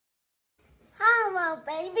Hello,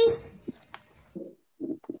 babies.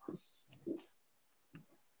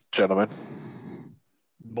 Gentlemen.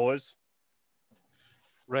 Boys.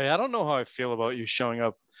 Ray, I don't know how I feel about you showing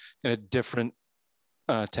up in a different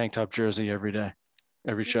tank top jersey every day,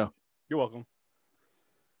 every show. You're welcome.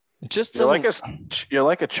 It just You're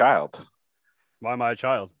like a child. Why am I a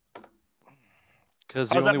child?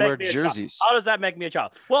 Because you only wear jerseys. How does that make me a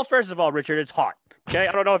child? Well, first of all, Richard, it's hot. Okay,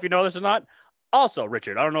 I don't know if you know this or not. Also,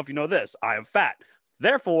 Richard, I don't know if you know this. I am fat.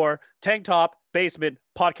 Therefore, tank top, basement,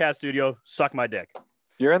 podcast studio, suck my dick.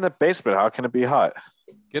 You're in the basement. How can it be hot?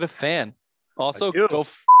 Get a fan. Also, go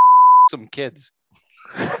some kids.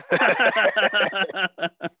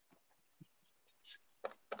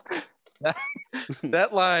 that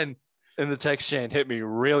line in the text chain hit me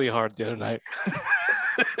really hard the other night.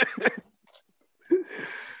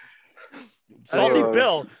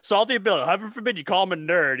 Salty Bill. Heaven forbid you call him a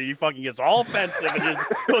nerd and he fucking gets all offensive and just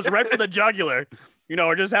goes right for the jugular. You know,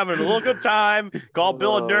 we're just having a little good time. Call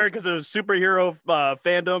Bill a nerd because of his superhero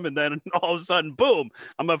fandom, and then all of a sudden, boom!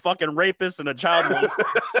 I'm a fucking rapist and a child molester.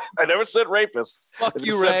 I never said rapist. Fuck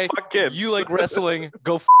you, Ray. Fuck kids. You like wrestling?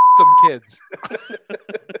 Go some kids.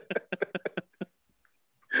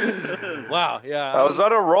 Wow. Yeah. I was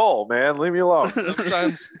on a roll, man. Leave me alone.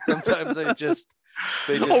 Sometimes they just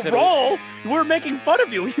roll. We're making fun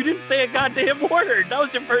of you. You didn't say a goddamn word. That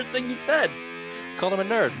was the first thing you said. Called him a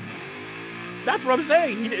nerd. That's what I'm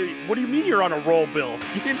saying. What do you mean you're on a roll, Bill?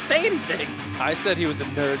 You didn't say anything. I said he was a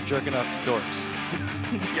nerd jerking off to dorks.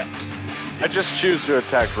 Yeah. I just choose to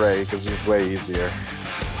attack Ray because he's way easier.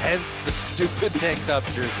 Hence the stupid tank top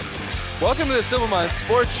jersey. Welcome to the Simple Minds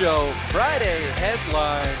Sports Show Friday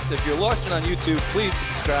headlines. If you're watching on YouTube, please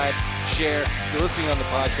subscribe, share. If you're listening on the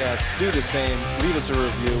podcast, do the same. Leave us a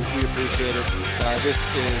review. We appreciate it. This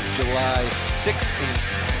is July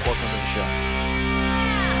 16th. Welcome to the show.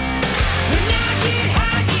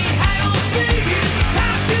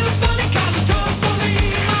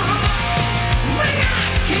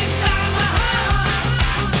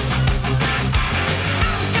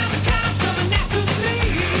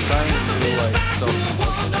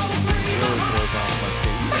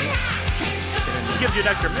 It gives you an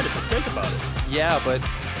extra minute to think about it. Yeah, but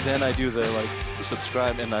then I do the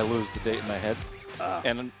subscribe and I lose the date in my head.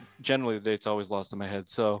 And generally the date's always lost in my head.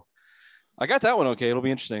 So I got that one okay. It'll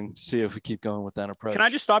be interesting to see if we keep going with that approach. Can I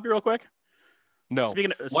just stop you real quick? No.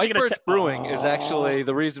 Speaking White Birch Brewing is actually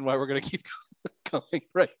the reason why we're going to keep going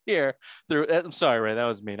right here. I'm sorry, Ray. That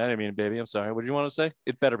was mean. I didn't mean it, baby. I'm sorry. What did you want to say?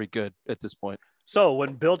 It better be good at this point. So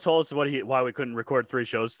when Bill told us why we couldn't record 3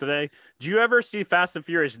 shows today, do you ever see Fast and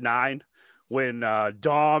Furious 9 when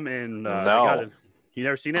Dom and no. You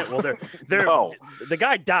never seen it? Well, they're No. The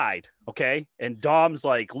guy died, okay? And Dom's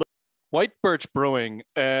like, White Birch Brewing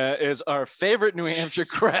is our favorite New Hampshire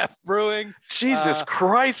craft brewing. Jesus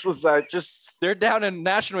Christ, was that just... They're down in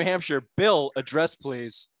Nashua, New Hampshire. Bill, address,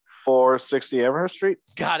 please. 460 Amherst Street?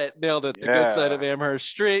 Got it. Nailed it. The good side of Amherst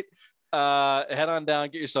Street. Head on down,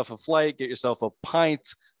 get yourself a flight, get yourself a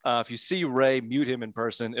pint. If you see Ray, mute him in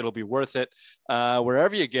person. It'll be worth it.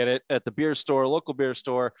 Wherever you get it, at the beer store, local beer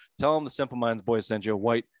store, tell them the Simple Minds boys sent you.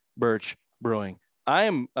 White Birch Brewing.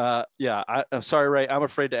 I'm sorry, Ray. I'm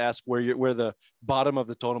afraid to ask where the bottom of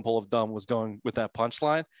the totem pole of dumb was going with that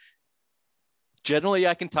punchline. Generally,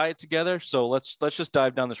 I can tie it together. So let's just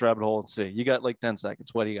dive down this rabbit hole and see. You got like 10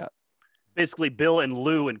 seconds. What do you got? basically Bill and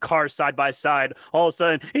Lou in cars side by side. All of a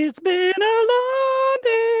sudden, it's been a long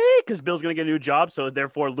day because Bill's going to get a new job. So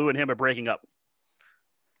therefore, Lou and him are breaking up.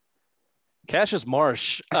 Cassius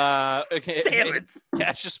Marsh. Damn it.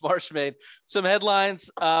 Cassius Marsh made some headlines.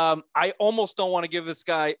 I almost don't want to give this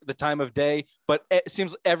guy the time of day, but it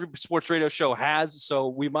seems every sports radio show has, so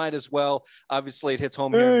we might as well. Obviously, it hits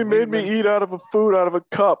home here. He made me eat out of a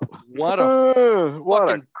cup. What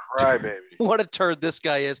a crybaby. What a turd this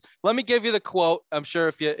guy is. Let me give you the quote. I'm sure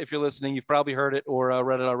if you're listening, you've probably heard it or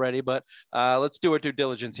read it already, but let's do our due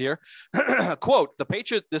diligence here. Quote, the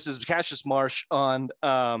Patriot, this is Cassius Marsh on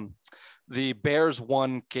the Bears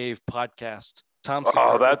One Cave podcast. Tom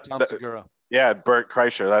Segura. Yeah, Bert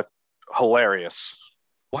Kreischer. That's hilarious.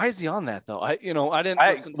 Why is he on that though? I didn't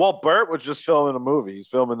listen. Well, Bert was just filming a movie. He's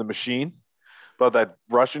filming The Machine about that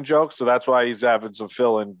Russian joke, so that's why he's having some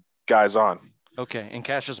fill-in guys on. Okay, and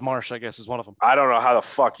Cassius Marsh, I guess, is one of them. I don't know how the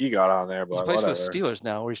fuck he got on there, but he plays for the Steelers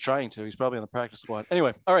now, or he's trying to. He's probably on the practice squad.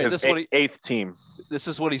 Anyway, all right. This is what eighth team. This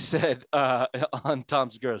is what he said on Tom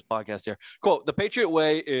Segura's podcast here. Quote, the Patriot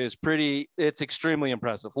way is it's extremely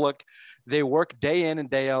impressive. Look, they work day in and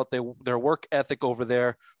day out. Their work ethic over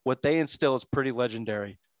there, what they instill is pretty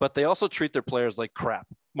legendary, but they also treat their players like crap,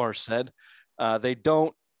 Marsh said.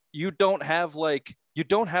 You don't have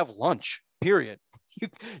lunch, period.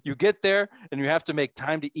 you get there and you have to make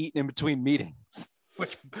time to eat in between meetings,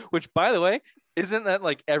 which by the way, isn't that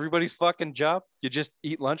like everybody's fucking job? You just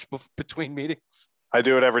eat lunch between meetings. I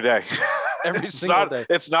do it every day. Every single day.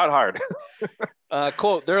 It's not hard.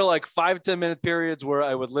 Quote, there are like 5-10 minute periods where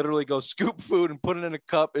I would literally go scoop food and put it in a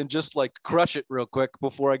cup and just like crush it real quick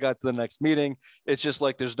before I got to the next meeting. It's just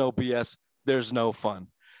like there's no BS. There's no fun.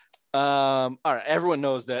 All right. Everyone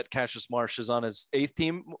knows that Cassius Marsh is on his 8th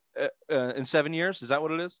team in 7 years. Is that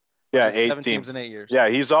what it is? Yeah, 7 teams in 8 years. Yeah,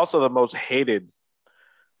 he's also the most hated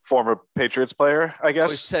former Patriots player, I guess.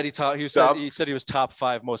 He said he was top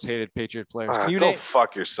 5 most hated Patriot players. Can you go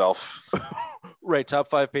fuck yourself? Right, top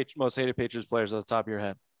 5 most hated Patriots players at the top of your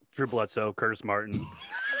head. Drew Bledsoe, Curtis Martin.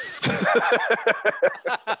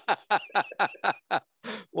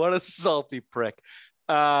 What a salty prick.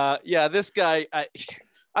 Yeah, this guy, I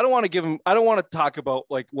don't want to give him, I don't want to talk about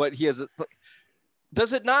like what he has.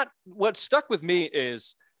 Does it not? What stuck with me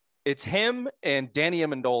is it's him and Danny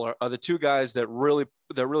Amendola are the 2 guys that really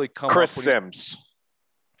come Chris up Sims.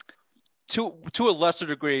 To a lesser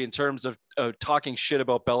degree in terms of talking shit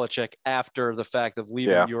about Belichick after the fact of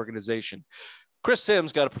leaving the organization. Chris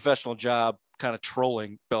Sims got a professional job kind of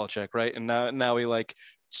trolling Belichick, right? And now he like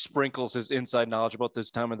sprinkles his inside knowledge about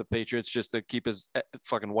this time of the Patriots just to keep his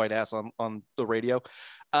fucking white ass on the radio.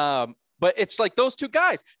 But it's like those 2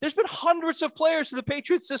 guys. There's been hundreds of players in the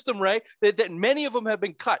Patriots system, right? That many of them have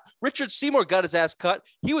been cut. Richard Seymour got his ass cut.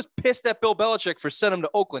 He was pissed at Bill Belichick for sending him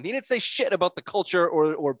to Oakland. He didn't say shit about the culture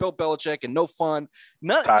or Bill Belichick and no fun.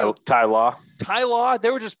 Ty Law.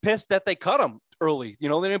 They were just pissed that they cut him early. You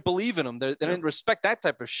know, they didn't believe in him. They didn't respect that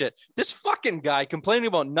type of shit. This fucking guy complaining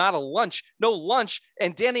about no lunch,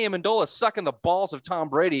 and Danny Amendola sucking the balls of Tom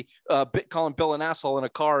Brady, calling Bill an asshole in a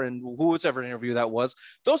car, and whoever interview that was.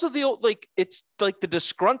 Those are the old, like, it's like the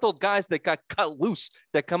disgruntled guys that got cut loose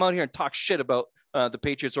that come out here and talk shit about the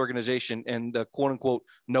Patriots organization and the quote unquote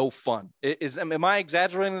no fun. Am I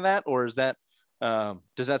exaggerating that, or is that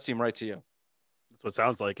does that seem right to you? That's what it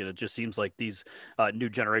sounds like. And it just seems like these new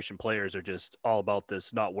generation players are just all about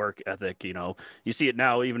this not work ethic. You know, you see it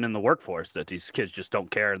now even in the workforce that these kids just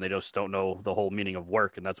don't care and they just don't know the whole meaning of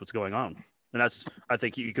work. And that's what's going on. And I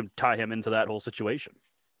think you can tie him into that whole situation.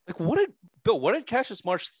 Like, what did Cassius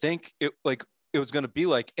Marsh think it was going to be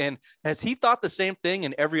like? And has he thought the same thing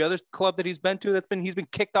in every other club that he's been to he's been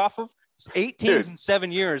kicked off of? It's 8 teams in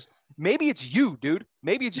 7 years. Maybe it's you, dude.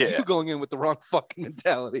 Maybe it's you going in with the wrong fucking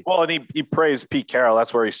mentality. Well, and he praised Pete Carroll.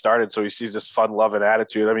 That's where he started. So he sees this fun-loving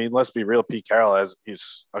attitude. I mean, let's be real. Pete Carroll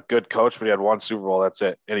he's a good coach, but he had 1 Super Bowl. That's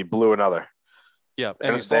it. And he blew another. Yeah.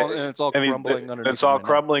 And it's all crumbling underneath. It's all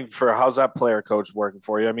crumbling for how's that player coach working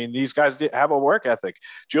for you? I mean, these guys have a work ethic.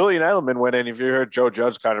 Julian Edelman went in. If you heard Joe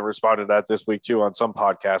Judge kind of responded to that this week too on some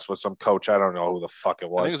podcast with some coach. I don't know who the fuck it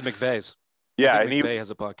was. I think it was McVay's. Yeah, and McVay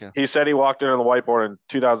has a podcast. He said he walked in on the whiteboard in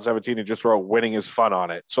 2017 and just wrote "winning is fun"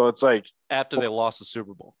 on it. So it's like after they lost the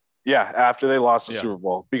Super Bowl. Yeah, after they lost the Super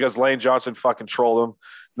Bowl because Lane Johnson fucking trolled them,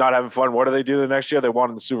 not having fun. What do they do the next year? They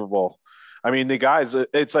won the Super Bowl. I mean, the guys.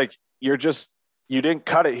 It's like you didn't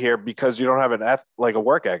cut it here because you don't have a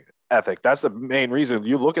work ethic. That's the main reason.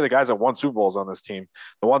 You look at the guys that won Super Bowls on this team,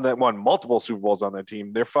 the one that won multiple Super Bowls on that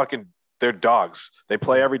team. They're dogs. They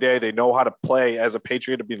play every day. They know how to play as a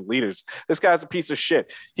Patriot to be leaders. This guy's a piece of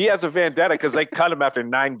shit. He has a vendetta because they cut him after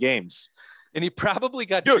 9 games. And he probably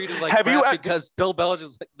got treated like crap because Bill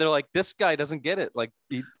Belichick, they're like, this guy doesn't get it. Like,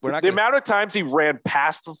 we're not. Amount of times he ran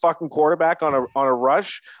past the fucking quarterback on a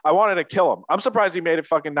rush, I wanted to kill him. I'm surprised he made it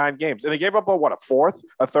fucking 9 games. And they gave up a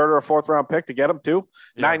third or a fourth round pick to get him too?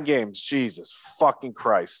 Yeah. 9 games. Jesus fucking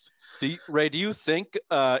Christ. Ray, do you think,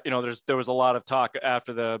 there was a lot of talk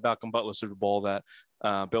after the Malcolm Butler Super Bowl that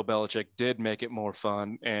Bill Belichick did make it more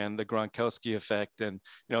fun and the Gronkowski effect. And,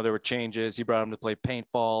 there were changes. He brought him to play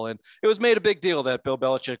paintball and it was made a big deal that Bill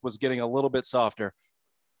Belichick was getting a little bit softer.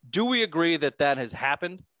 Do we agree that has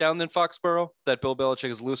happened down in Foxborough, that Bill Belichick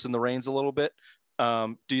has loosened the reins a little bit?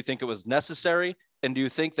 Do you think it was necessary? And do you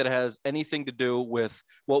think that it has anything to do with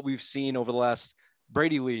what we've seen over the last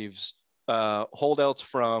Brady leaves, holdouts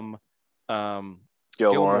from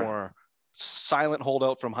Gilmore, silent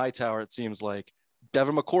holdout from Hightower, it seems like,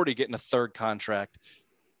 Devin McCourty getting a 3rd contract.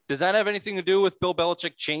 Does that have anything to do with Bill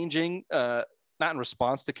Belichick changing, not in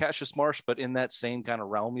response to Cassius Marsh, but in that same kind of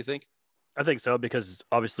realm, you think? I think so, because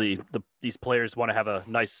obviously these players want to have a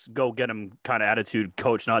nice go get them kind of attitude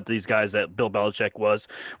coach, not these guys that Bill Belichick was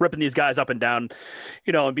ripping these guys up and down,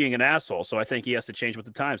 and being an asshole. So I think he has to change with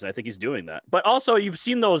the times. And I think he's doing that. But also you've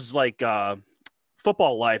seen those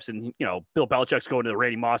football lives, and Bill Belichick's going to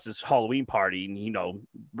Randy Moss's Halloween party, and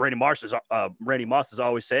Randy Moss is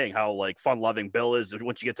always saying how like fun-loving Bill is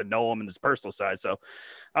once you get to know him and his personal side. So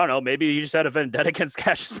I don't know, maybe he just had a vendetta against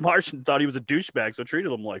Cassius Marsh and thought he was a douchebag, so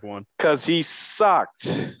treated him like one. Because he sucked,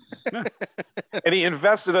 and he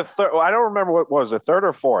invested a third. Well, I don't remember what was it, third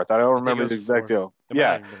or fourth. I don't remember the exact deal.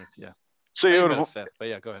 Yeah. So you would, fifth, but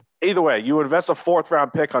yeah, go ahead. Either way, you invest a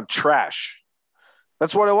 4th-round pick on trash.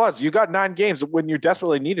 That's what it was. You got 9 games when you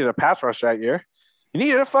desperately needed a pass rush that year. You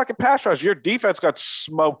needed a fucking pass rush. Your defense got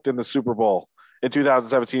smoked in the Super Bowl in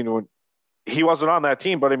 2017 when he wasn't on that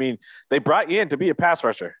team. But, I mean, they brought you in to be a pass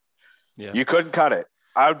rusher. Yeah. You couldn't cut it.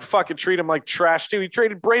 I would fucking treat him like trash, too. He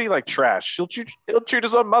traded Brady like trash. He'll treat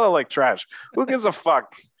his own mother like trash. Who gives a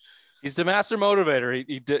fuck? He's the master motivator.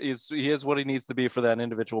 He is what he needs to be for that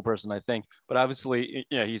individual person, I think. But obviously,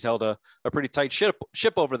 he's held a pretty tight ship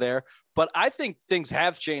over there. But I think things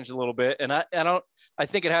have changed a little bit, and I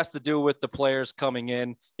think it has to do with the players coming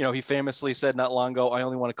in. He famously said not long ago, "I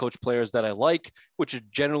only want to coach players that I like," which are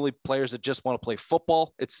generally players that just want to play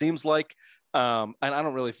football. It seems like, and I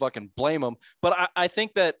don't really fucking blame him. But I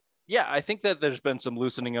think that there's been some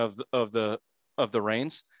loosening of the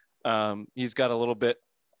reins. He's got a little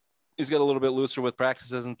bit looser with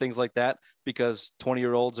practices and things like that because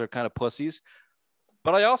 20-year-olds are kind of pussies.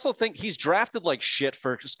 But I also think he's drafted like shit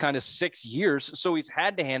for just kind of 6 years. So he's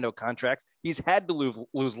had to hand out contracts. He's had to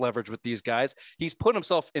lose leverage with these guys. He's put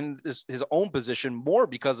himself in his own position more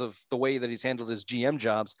because of the way that he's handled his GM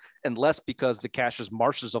jobs and less because the Cassius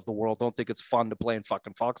Marshes of the world don't think it's fun to play in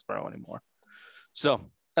fucking Foxborough anymore. So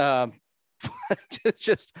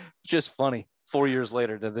just funny. 4 years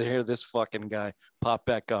later to hear this fucking guy pop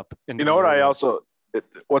back up.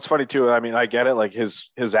 What's funny too, I mean, I get it. Like his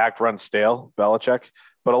act runs stale, Belichick,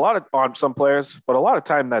 but a lot of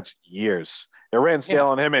time that's years. It ran stale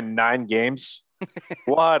on him in 9 games.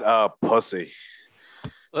 What a pussy.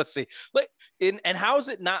 Let's see. And how is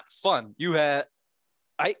it not fun? To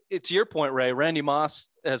your point, Ray, Randy Moss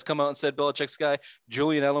has come out and said Belichick's guy.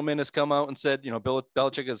 Julian Edelman has come out and said,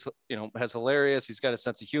 Belichick is, has hilarious. He's got a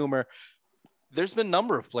sense of humor. There's been a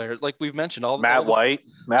number of players, like we've mentioned. Matt White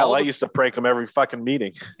used to prank him every fucking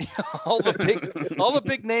meeting. all the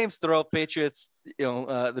big names throughout Patriots,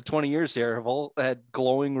 the 20 years here have all had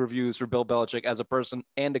glowing reviews for Bill Belichick as a person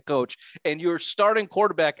and a coach. And your starting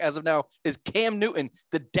quarterback as of now is Cam Newton,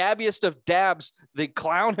 the dabbiest of dabs, the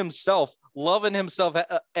clown himself, loving himself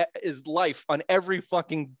his life on every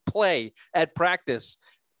fucking play at practice.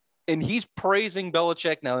 And he's praising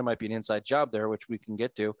Belichick. Now there might be an inside job there, which we can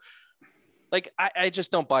get to. Like, I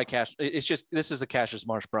just don't buy Cash. It's just, this is a Cassius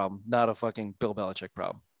Marsh problem, not a fucking Bill Belichick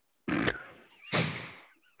problem.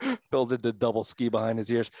 Bill did the double ski behind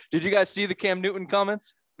his ears. Did you guys see the Cam Newton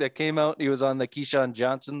comments that came out? He was on the Keyshawn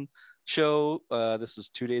Johnson show. This was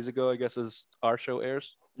 2 days ago, I guess, as our show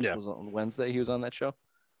airs. This was on Wednesday. He was on that show.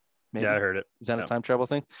 Maybe. Yeah, I heard it. Is that a time travel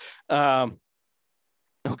thing?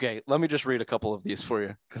 Okay, let me just read a couple of these for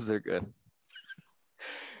you because they're good.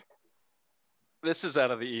 This is out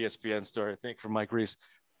of the ESPN story, I think, from Mike Reese.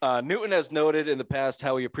 Newton has noted in the past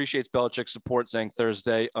how he appreciates Belichick's support, saying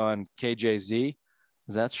Thursday on KJZ.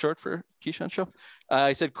 Is that short for Keyshawn Show?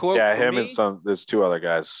 He said, quote, yeah, him and there's 2 other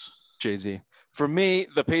guys. Jay-Z. For me,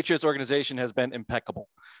 the Patriots organization has been impeccable.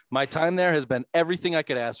 My time there has been everything I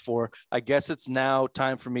could ask for. I guess it's now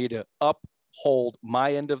time for me to uphold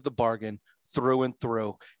my end of the bargain through and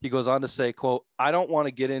through. He goes on to say, quote, I don't want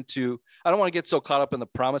to get so caught up in the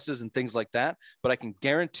promises and things like that, but I can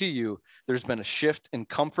guarantee you there's been a shift in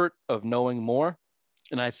comfort of knowing more.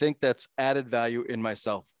 And I think that's added value in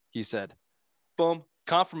myself, he said. Boom.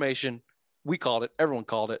 Confirmation. We called it. Everyone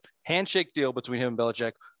called it. Handshake deal between him and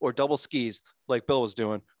Belichick, or double skis like Bill was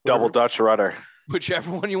doing. Double Dutch rudder.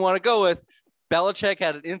 Whichever one you want to go with. Belichick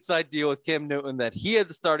had an inside deal with Cam Newton that he had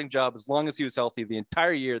the starting job as long as he was healthy the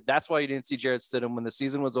entire year. That's why you didn't see Jarrett Stidham when the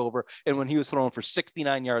season was over and when he was throwing for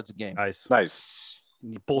 69 yards a game. Nice.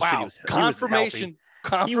 Bullshit. Wow.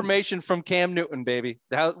 Confirmation from Cam Newton, baby.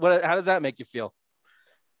 How does that make you feel?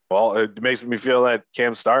 Well, it makes me feel that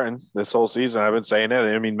Cam's starting this whole season. I've been saying it.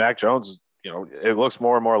 I mean, Mac Jones, it looks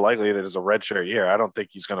more and more likely that it's a redshirt year. I don't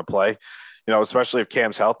think he's going to play, especially if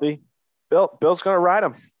Cam's healthy. Bill's going to ride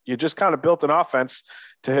him. You just kind of built an offense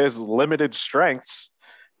to his limited strengths.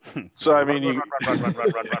 So, I mean,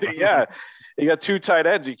 yeah, you got 2 tight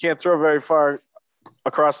ends. You can't throw very far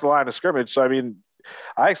across the line of scrimmage. So, I mean,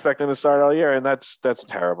 I expect him to start all year, and that's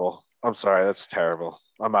terrible. I'm sorry. That's terrible.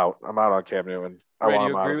 I'm out on Cam Newton. Do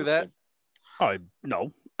you agree with that?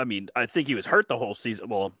 No. I mean, I think he was hurt the whole season.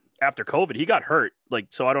 Well, after COVID. He got hurt.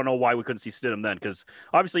 So I don't know why we couldn't see Stidham then, because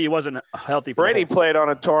obviously he wasn't healthy. Brady played on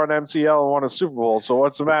a torn MCL and won a Super Bowl. So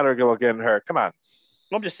what's the matter about getting hurt? Come on.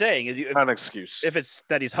 I'm just saying. Not an excuse. If it's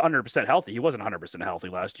that he's 100% healthy, he wasn't 100% healthy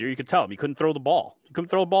last year. You could tell him. He couldn't throw the ball. He couldn't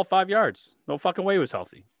throw the ball 5 yards. No fucking way he was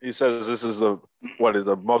healthy. He says this is the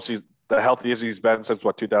healthiest he's been since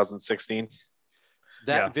 2016.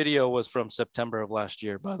 That video was from September of last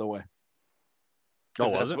year, by the way.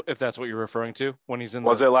 If that's what you're referring to, when he's in.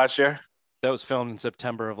 Was it last year? That was filmed in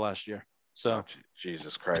September of last year. So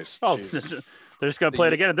Jesus Christ. Oh, they're just gonna play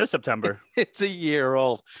it again this September. It's a year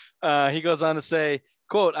old. He goes on to say,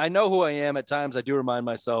 quote, "I know who I am. At times I do remind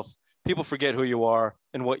myself, people forget who you are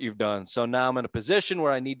and what you've done. So now I'm in a position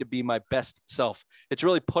where I need to be my best self. It's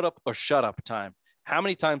really put up or shut up time." How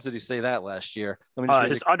many times did he say that last year?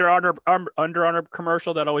 His Under Armour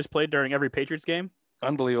commercial that always played during every Patriots game.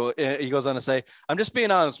 Unbelievable. He goes on to say, "I'm just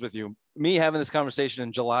being honest with you. Me having this conversation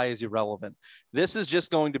in July is irrelevant. This is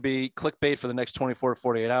just going to be clickbait for the next 24 to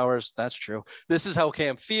 48 hours. That's true. This is how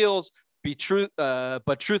Cam feels.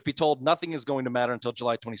 But truth be told, nothing is going to matter until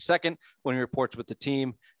July 22nd when he reports with the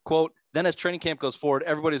team. Quote, then as training camp goes forward,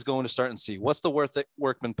 everybody's going to start and see what's the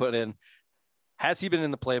work been put in. Has he been in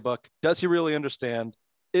the playbook? Does he really understand?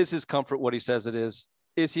 Is his comfort what he says it is?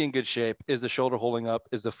 Is he in good shape? Is the shoulder holding up?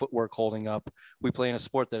 Is the footwork holding up? We play in a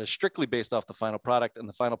sport that is strictly based off the final product, and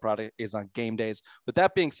the final product is on game days. With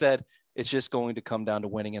that being said, it's just going to come down to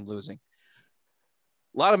winning and losing."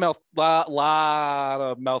 A lot of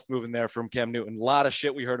mouth moving there from Cam Newton. A lot of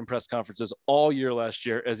shit we heard in press conferences all year last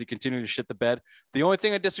year as he continued to shit the bed. The only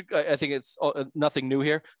thing I think it's nothing new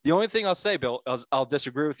here. The only thing I'll say, Bill, I'll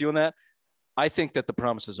disagree with you on that. I think that the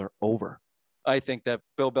promises are over. I think that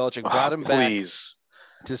Bill Belichick brought him back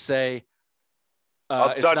to say,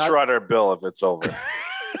 I'll Dutch rudder Bill if it's over.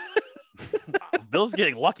 Bill's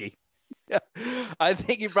getting lucky. Yeah. I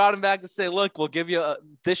think he brought him back to say, look, we'll give you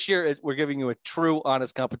this year. We're giving you a true,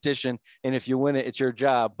 honest competition. And if you win it, it's your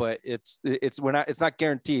job, but it's not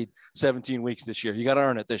guaranteed 17 weeks this year. You got to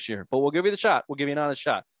earn it this year, but we'll give you the shot. We'll give you an honest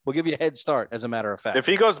shot. We'll give you a head start. As a matter of fact, if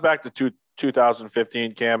he goes back to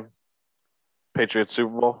 2015, Cam, Patriots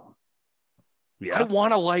Super Bowl. Yeah. I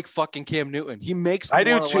want to like fucking Cam Newton. He makes me I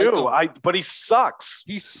do too. But he sucks.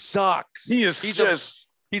 He sucks.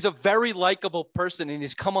 He's a very likable person, and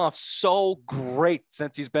he's come off so great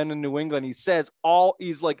since he's been in New England. He's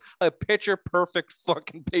like a picture perfect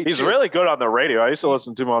fucking Patriot. He's really good on the radio. I used to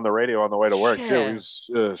listen to him on the radio on the way to work too. He's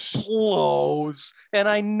blows, and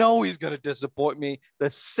I know he's gonna disappoint me the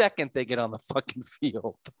second they get on the fucking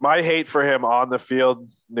field. My hate for him on the field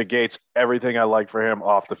negates everything I like for him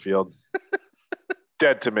off the field.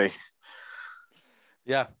 Dead to me.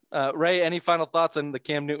 Yeah, Ray. Any final thoughts on the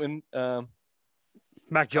Cam Newton?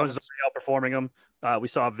 Mac Jones is already outperforming him. We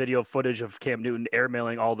saw video footage of Cam Newton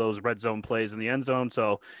airmailing all those red zone plays in the end zone.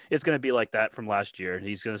 So it's going to be like that from last year.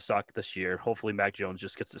 He's going to suck this year. Hopefully Mac Jones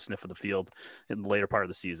just gets the sniff of the field in the later part of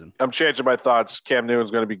the season. I'm changing my thoughts. Cam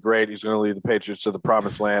Newton's going to be great. He's going to lead the Patriots to the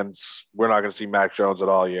promised lands. We're not going to see Mac Jones at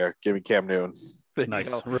all year. Give me Cam Newton.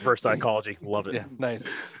 Nice. Reverse psychology. Love it. Yeah, nice.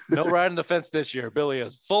 No riding the fence this year. Billy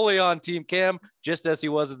is fully on Team Cam, just as he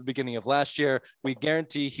was at the beginning of last year. We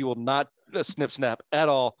guarantee he will not snip snap at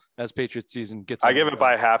all as Patriots season gets. I give it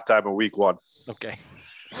by halftime of week 1. Okay.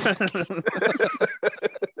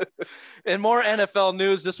 In more NFL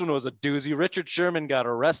news, this one was a doozy. Richard Sherman got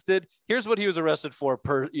arrested. Here's what he was arrested for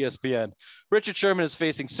per ESPN. Richard Sherman is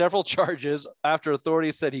facing several charges after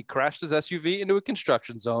authorities said he crashed his SUV into a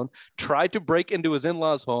construction zone, tried to break into his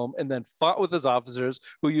in-laws' home, and then fought with his officers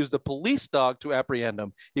who used a police dog to apprehend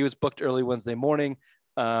him. He was booked early Wednesday morning.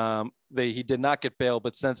 He did not get bail,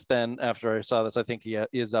 but since then, after I saw this, I think he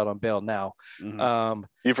is out on bail now. Mm-hmm.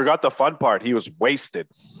 You forgot the fun part. He was wasted.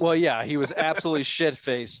 Well, yeah, he was absolutely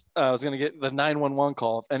shit-faced. I was going to get the 911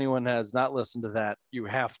 call. If anyone has not listened to that, you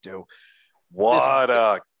have to. What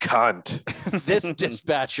a cunt. This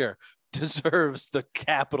dispatcher deserves the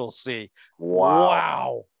capital C.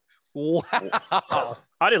 Wow.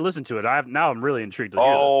 I didn't listen to it. I'm really intrigued to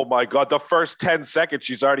hear that. My God. The first 10 seconds,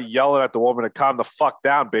 she's already yelling at the woman to calm the fuck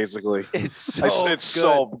down, basically. It's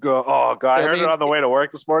so good. Oh, God. I heard it on the way to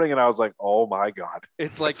work this morning, and I was like, oh, my God.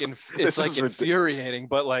 It's like infuriating,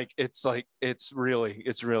 but it's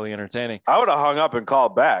really entertaining. I would have hung up and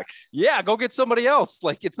called back. Yeah, go get somebody else.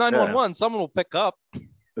 It's 911. Yeah. Someone will pick up.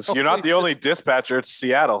 You're not the only dispatcher. It's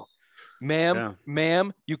Seattle.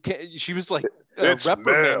 Ma'am, you can't. She was like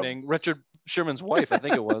reprimanding Richard Sherman's wife, I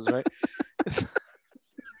think it was, right?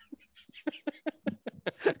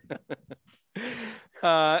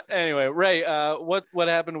 Anyway, Ray, what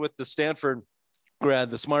happened with the Stanford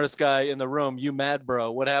Grad, the smartest guy in the room. You mad,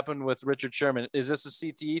 bro? What happened with Richard Sherman? Is this a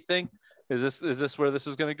CTE thing? Is this where this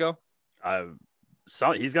is going to go?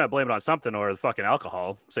 He's going to blame it on something or the fucking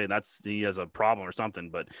alcohol, saying he has a problem or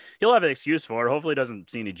something. But he'll have an excuse for it. Hopefully, he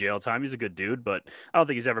doesn't see any jail time. He's a good dude, but I don't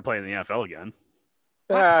think he's ever playing in the NFL again.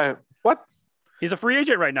 What? He's a free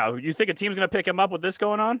agent right now. You think a team's going to pick him up with this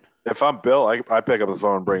going on? If I'm Bill, I pick up the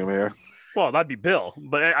phone and bring him here. Well, that'd be Bill,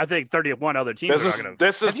 but I think 31 other teams are not going to.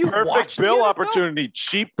 This is perfect Bill opportunity.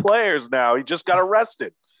 Cheap players now. He just got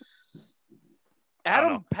arrested.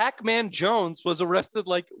 Adam Pac-Man Jones was arrested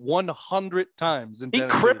like 100 times. He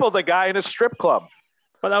crippled a guy in a strip club.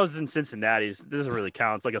 But that was in Cincinnati. This doesn't really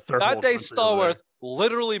count. It's like a third. Dante Stallworth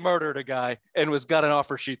literally murdered a guy and got an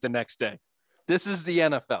offer sheet the next day. This is the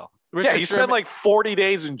NFL. He spent like 40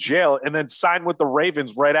 days in jail and then signed with the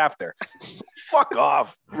Ravens right after. Fuck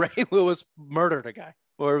off. Ray Lewis murdered a guy,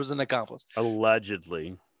 or it was an accomplice.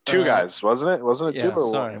 Allegedly. Two guys, wasn't it? Wasn't it two?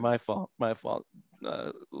 Sorry, my fault.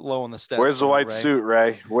 Low on the stats. Where's the white suit,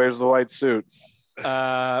 Ray? Where's the white suit?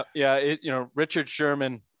 Richard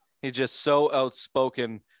Sherman, he's just so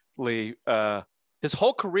outspokenly, his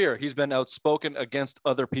whole career, he's been outspoken against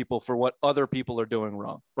other people for what other people are doing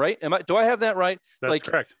wrong. Right? Do I have that right? That's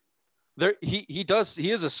correct. He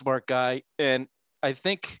is a smart guy. And I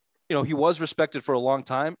think, he was respected for a long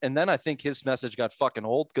time. And then I think his message got fucking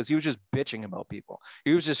old because he was just bitching about people.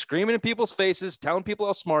 He was just screaming in people's faces, telling people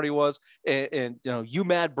how smart he was. And you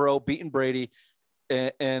mad, bro, beating Brady.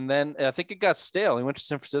 And then I think it got stale. He went to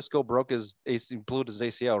San Francisco, blew his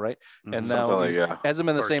ACL, right? And now hasn't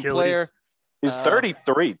been the same player. He's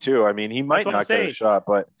 33 too. I mean, he might not get a shot,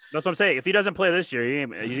 but that's what I'm saying. If he doesn't play this year,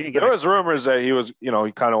 there was rumors that he was, he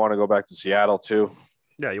kind of want to go back to Seattle too.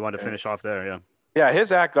 Yeah, you want to finish off there, yeah. Yeah,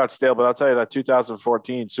 his act got stale, but I'll tell you that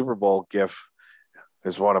 2014 Super Bowl gif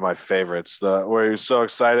is one of my favorites. Where he was so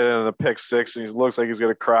excited in the pick six and he looks like he's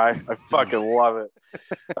gonna cry. I fucking love it.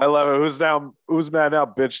 I love it. Who's mad now?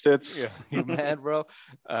 Bitch tits. Yeah, you mad, bro?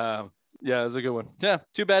 Yeah, it was a good one. Yeah,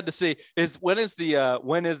 too bad to see. When is the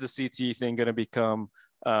CTE thing going to become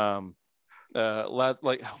what's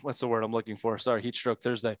the word I'm looking for? Sorry, heat stroke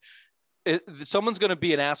Thursday. Someone's going to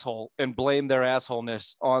be an asshole and blame their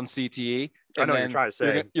assholeness on CTE. I know what you're trying to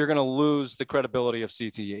say. You're going to lose the credibility of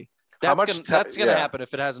CTE. That's going to happen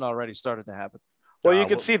if it hasn't already started to happen. Well, you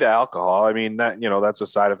can see the alcohol. I mean, that's a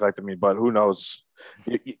side effect. I mean, but who knows?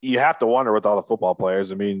 You have to wonder with all the football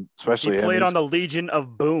players. I mean, especially he played on the Legion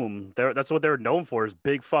of Boom. That's what they're known for, is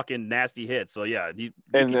big fucking nasty hits. So yeah, you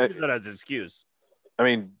can use that as an excuse. I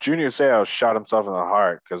mean, Junior Seau shot himself in the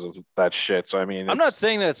heart because of that shit. So I mean, I'm not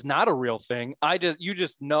saying that it's not a real thing. You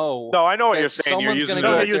just know. No, I know what you're saying. Someone's going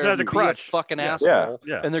to use it as a crutch, fucking asshole,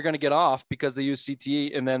 and they're going to get off because they use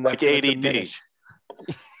CTE, and then like ADD.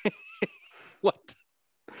 What?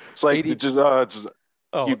 It's like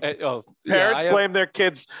parents blame their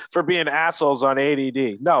kids for being assholes on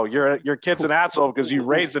ADD. No, your kid's an asshole because you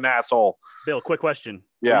raised an asshole. Bill, quick question.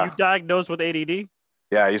 Yeah. Were you diagnosed with ADD?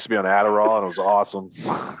 Yeah, I used to be on Adderall and it was awesome.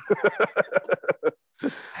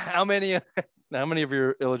 How many of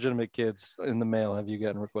your illegitimate kids in the mail have you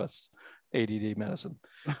gotten requests ADD medicine?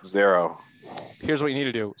 0. Here's what you need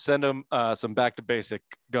to do. Send them some back to basic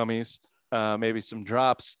gummies, maybe some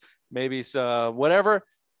drops, maybe some whatever.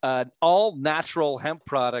 All natural hemp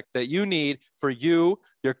product that you need for you,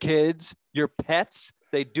 your kids, your pets.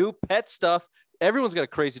 They do pet stuff. Everyone's got a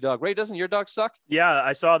crazy dog. Ray, doesn't your dog suck? Yeah,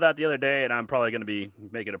 I saw that the other day, and I'm probably going to be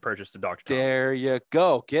making a purchase to Dr. Tom. There you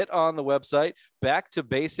go. Get on the website,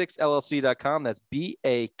 backtobasicsllc.com. That's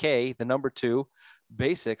BAK, the number 2,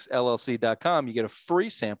 basicsllc.com. You get a free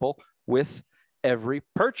sample with every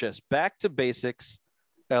purchase.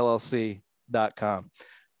 Backtobasicsllc.com.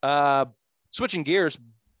 Switching gears,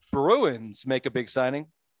 Bruins make a big signing.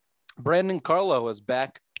 Brandon Carlo is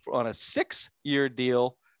back on a 6-year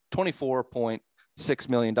deal, $24.6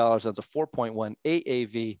 million. That's a 4.1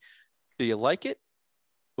 AAV. Do you like it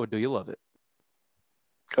or do you love it?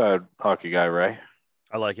 Go ahead, hockey guy, Ray.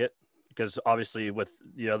 I like it because obviously with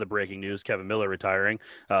the other breaking news, Kevin Miller retiring,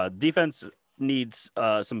 defense needs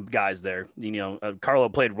some guys there. Carlo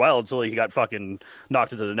played well until he got fucking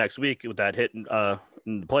knocked into the next week with that hit in the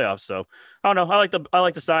playoffs. So I don't know. I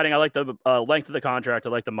like the signing. I like the length of the contract. I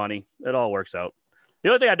like the money. It all works out. The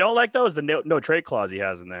only thing I don't like though is the no trade clause he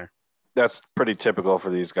has in there. That's pretty typical for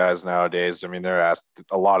these guys nowadays. I mean, a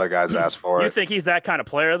lot of guys ask for it. You think he's that kind of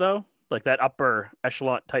player though? Like that upper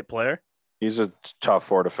echelon type player? He's a top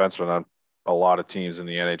 4 defenseman on a lot of teams in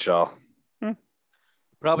the NHL.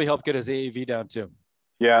 Probably helped get his AAV down too.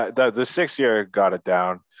 Yeah, the 6-year got it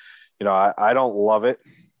down. I don't love it,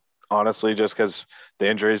 honestly, just because the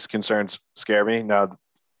injuries concerns scare me. Now,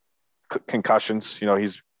 concussions.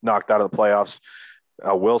 He's knocked out of the playoffs.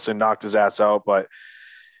 Wilson knocked his ass out, but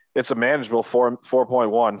it's a manageable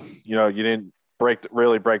 4.1. You didn't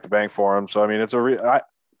really break the bank for him. So I mean,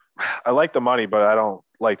 I like the money, but I don't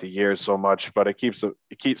like the years so much. But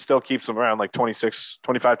it still keeps him around like 26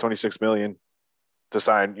 million to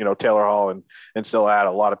sign, Taylor Hall and still add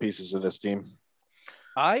a lot of pieces to this team.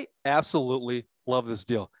 I absolutely love this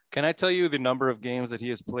deal. Can I tell you the number of games that he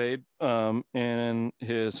has played in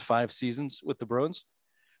his 5 seasons with the Bruins?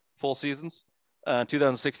 Full seasons.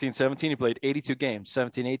 2016-17, he played 82 games.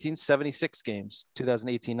 17-18, 76 games.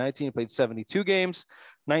 2018-19, he played 72 games.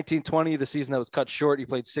 19-20, the season that was cut short, he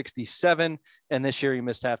played 67. And this year he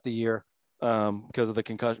missed half the year because of the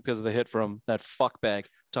concussion, because of the hit from that fuckbag,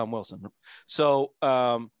 Tom Wilson. So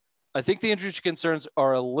I think the injury concerns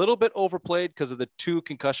are a little bit overplayed because of the 2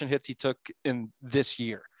 concussion hits he took in this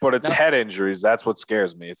year. But it's head injuries. That's what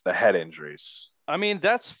scares me. It's the head injuries. I mean,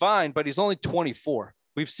 that's fine, but he's only 24.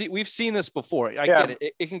 We've seen this before. I get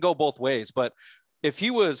it. It can go both ways, but if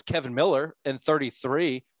he was Kevin Miller and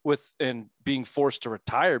 33 and being forced to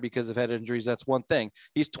retire because of head injuries, that's one thing.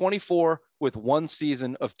 He's 24 with 1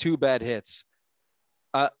 season of 2 bad hits.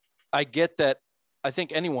 I get that. I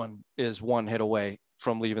think anyone is 1 hit away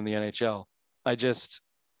from leaving the NHL.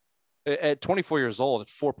 At 24 years old, at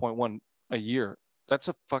 4.1 a year, that's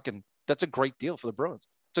a great deal for the Bruins.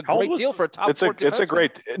 It's a great deal for a top 4 defenseman.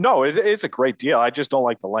 It's a great deal. I just don't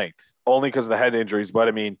like the length, only because of the head injuries. But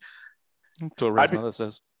I mean,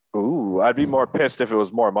 I'd be more pissed if it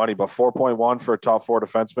was more money. But 4.1 for a top 4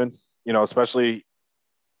 defenseman, especially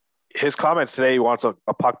his comments today. He wants a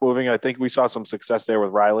puck moving. I think we saw some success there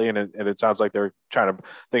with Riley, and it sounds like they're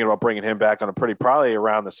thinking about bringing him back on probably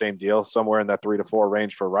around the same deal, somewhere in that 3 to 4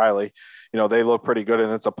 range for Riley. They look pretty good,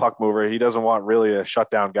 and it's a puck mover. He doesn't want really a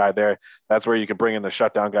shutdown guy there. That's where you can bring in the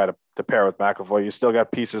shutdown guy to pair with McAvoy. You still got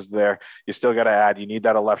pieces there. You still got to add. You need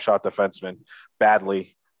that a left shot defenseman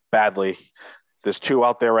badly. There's 2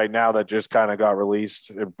 out there right now that just kind of got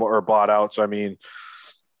released or bought out. So I mean.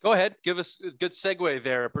 Go ahead. Give us a good segue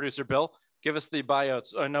there, producer Bill. Give us the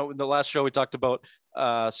buyouts. I know in the last show we talked about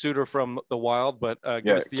Suter from the Wild, but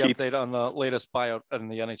give us the update on the latest buyout in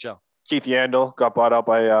the NHL. Keith Yandel got bought out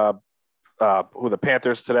by the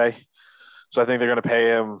Panthers today. So I think they're going to pay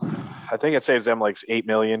him. I think it saves them like $8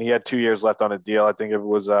 million. He had 2 years left on a deal. I think it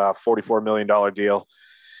was a $44 million deal.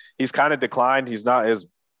 He's kind of declined. He's not as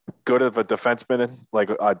good of a defenseman, like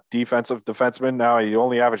a defensive defenseman. Now he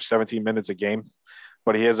only averaged 17 minutes a game.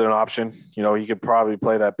 But he is an option. He could probably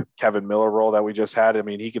play that Kevin Miller role that we just had. I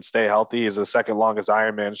mean, he could stay healthy. He's the second longest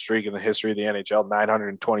Ironman streak in the history of the NHL,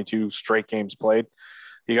 922 straight games played.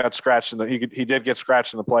 He got scratched he did get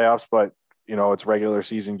scratched in the playoffs, but it's regular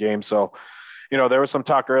season games. So, there was some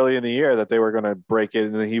talk early in the year that they were going to break it,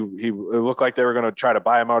 and it looked like they were going to try to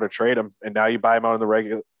buy him out or trade him. And now you buy him out in the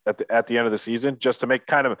regular at the end of the season just to make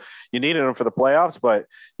you needed him for the playoffs, but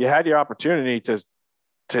you had your opportunity to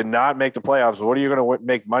not make the playoffs. What are you going to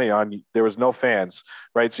make money on? There was no fans,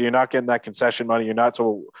 right? So you're not getting that concession money. You're not.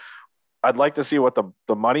 So I'd like to see what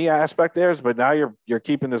the money aspect there is, but now you're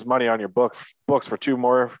keeping this money on your books for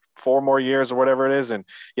 4 more years or whatever it is. And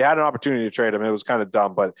you had an opportunity to trade him. It was kind of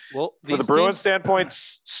dumb, but for the Bruins standpoint,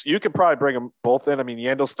 you could probably bring them both in. I mean,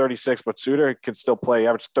 Yandel's 36, but Suter can still play,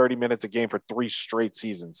 average 30 minutes a game for 3 straight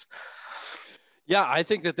seasons. Yeah, I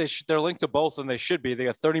think that they're linked to both, and they should be. They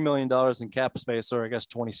got $30 million in cap space, or I guess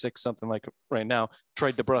 26, something like right now.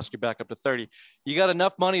 Trade DeBrusque back up to 30. You got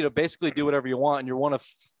enough money to basically do whatever you want, and you're one of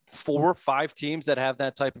 4 or 5 teams that have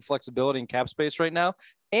that type of flexibility in cap space right now.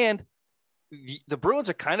 And the Bruins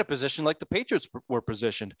are kind of positioned like the Patriots were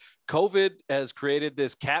positioned. COVID has created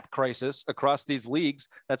this cap crisis across these leagues.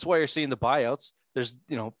 That's why you're seeing the buyouts. There's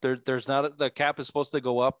not the cap is supposed to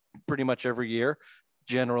go up pretty much every year.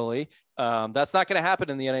 Generally, that's not going to happen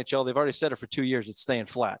in the NHL. They've already said it for 2 years. It's staying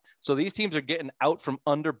flat. So these teams are getting out from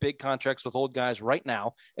under big contracts with old guys right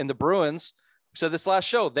now. And the Bruins said this last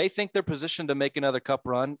show, they think they're positioned to make another cup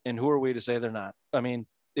run. And who are we to say they're not? I mean,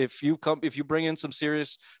 if you bring in some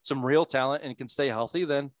real talent and can stay healthy,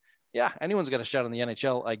 then yeah, anyone's got a shot in the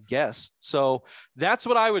NHL, I guess. So that's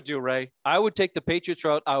what I would do, Ray. I would take the Patriots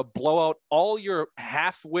route. I would blow out all your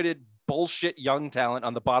half-witted bullshit young talent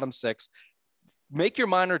on the bottom 6. Make your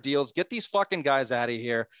minor deals. Get these fucking guys out of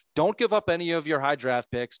here. Don't give up any of your high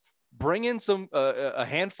draft picks. Bring in a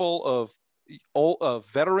handful of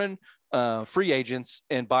veteran free agents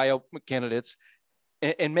and buyout candidates,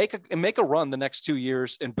 and make a run the next 2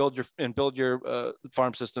 years and build your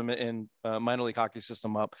farm system and minor league hockey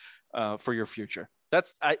system up for your future.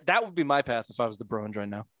 That would be my path if I was the Bruins right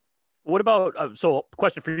now. What about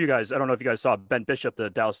question for you guys? I don't know if you guys saw Ben Bishop, the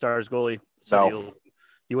Dallas Stars goalie. No.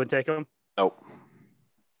 You wouldn't take him? Nope.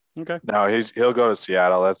 Okay. No, he'll go to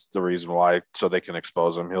Seattle. That's the reason why, so they can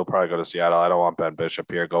expose him. He'll probably go to Seattle. I don't want Ben Bishop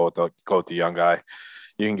here. Go with the young guy.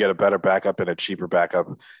 You can get a better backup and a cheaper backup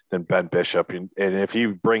than Ben Bishop. And if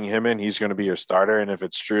you bring him in, he's going to be your starter. And if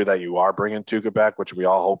it's true that you are bringing Tuukka back, which we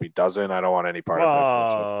all hope he doesn't, I don't want any part of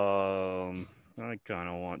that. I kind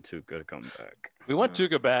of want Tuukka to come back. We want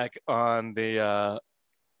Tuukka back on the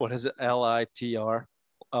what is it? LTIR,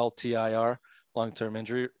 long-term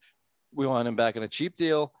injury. We want him back on a cheap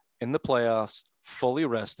deal in the playoffs, fully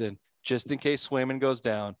rested, just in case Swayman goes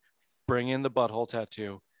down. Bring in the butthole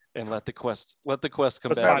tattoo and let the quest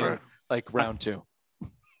come back in like round 2.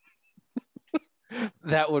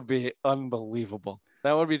 That would be unbelievable.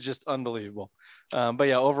 That would be just unbelievable. But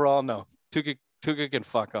yeah, overall, no. Tuukka can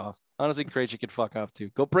fuck off. Honestly, Krejci can fuck off too.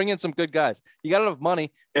 Go bring in some good guys. You got enough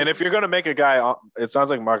money. And if you're going to make a guy, it sounds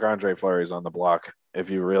like Marc-Andre Fleury's on the block. If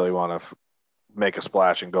you really want to make a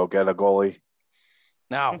splash and go get a goalie.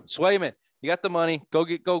 Now, Swayman, you got the money. Go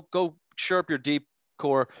shore up your deep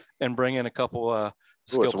core and bring in a couple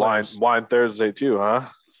skill players. Wine Thursday too, huh?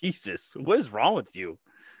 Jesus, what is wrong with you?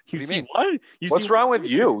 You see what? What's wrong with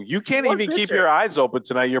you? You can't even keep your eyes open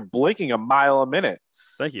tonight. You're blinking a mile a minute.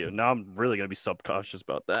 Thank you. Now I'm really going to be subconscious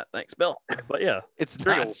about that. Thanks, Bill. But yeah. It's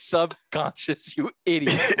not subconscious, you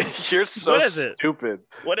idiot. You're so stupid.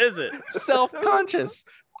 What is it? Self-conscious.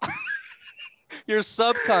 Your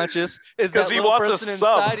subconscious is that little person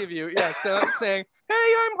inside of you. Yeah, saying,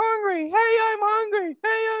 hey, I'm hungry. Hey, I'm hungry.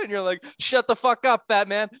 Hey, and you're like, shut the fuck up, fat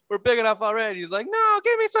man. We're big enough already. He's like, no,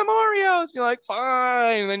 give me some Oreos. You're like,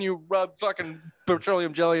 fine. And then you rub fucking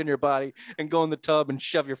petroleum jelly in your body and go in the tub and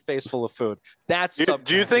shove your face full of food. That's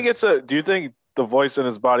do you think the voice in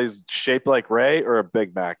his body is shaped like Ray or a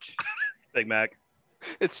Big Mac? Big Mac.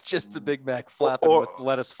 It's just a Big Mac flapping with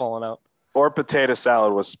lettuce falling out. Or potato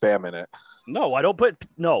salad with Spam in it. No,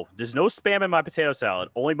 there's no Spam in my potato salad.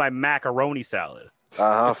 Only my macaroni salad.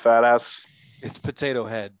 Fat ass. It's potato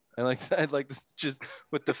head. I'd like this just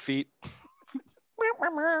with the feet.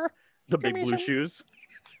 The big blue shoes.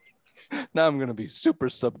 Now I'm gonna be super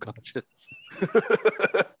subconscious.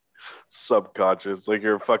 Subconscious, like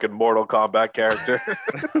you're a fucking Mortal Kombat character.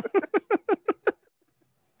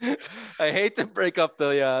 I hate to break up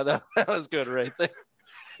that was good, right?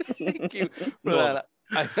 Thank you for that.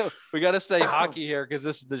 I know we got to stay hockey here because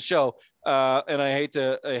this is the show, and I hate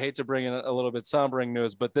to bring in a little bit sombering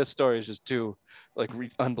news, but this story is just too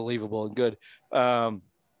unbelievable and good.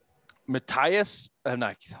 Matthias, I'm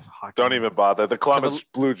not hockey. Don't even bother. The Columbus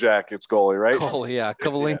Blue Jackets goalie, right? Goalie, yeah,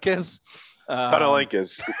 Kavalinkas.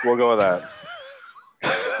 Kavalinkas. We'll go with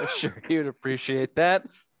that. Sure, you'd appreciate that.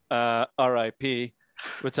 R.I.P.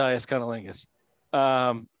 Matthias Kavalinkas.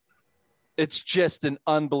 It's just an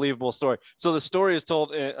unbelievable story. So the story is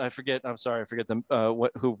told. I forget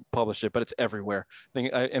who published it, but it's everywhere. I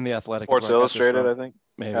think in the Athletic. Sports Illustrated, I think.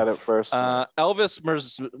 Maybe had it first. Elvis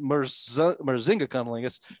Merzinga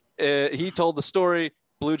Cunnilingus. He told the story.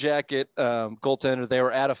 Blue Jacket goaltender. They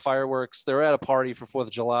were at a fireworks. They were at a party for 4th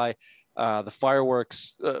of July. The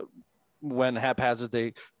fireworks went haphazard.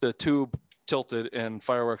 The tube tilted and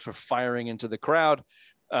fireworks were firing into the crowd.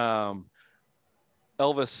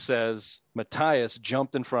 Elvis says Matthias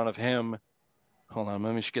jumped in front of him. Hold on,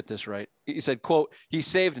 let me get this right. He said, quote, he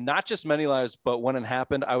saved not just many lives, but when it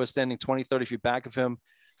happened, I was standing 20, 30 feet back of him.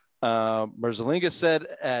 Merzalingas said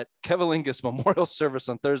at Kevalingas memorial service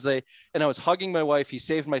on Thursday, and I was hugging my wife. He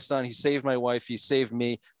saved my son. He saved my wife. He saved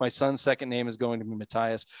me. My son's second name is going to be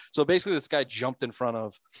Matthias. So basically this guy jumped in front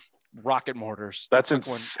of rocket mortars. That's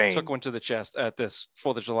insane. Took one to the chest at this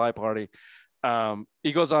 4th of July party.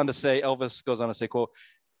 He goes on to say, Elvis goes on to say, quote,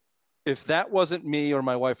 if that wasn't me or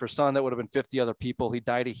my wife or son, that would have been 50 other people. He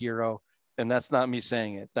died a hero. And that's not me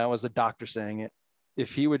saying it. That was the doctor saying it.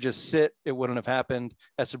 If he would just sit, it wouldn't have happened.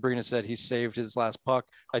 As Sabrina said, he saved his last puck.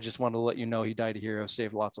 I just wanted to let you know he died a hero,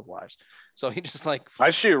 saved lots of lives. So he just I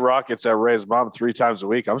shoot rockets at Ray's mom 3 times a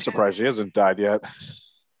week. I'm surprised she hasn't died yet.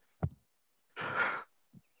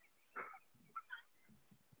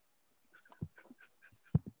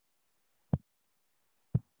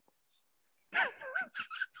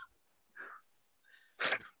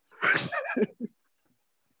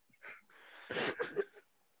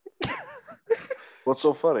 What's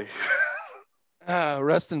so funny?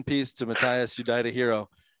 Rest in peace to Matthias, who died a hero.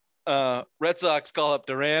 Red Sox call up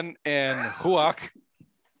Duran and Huak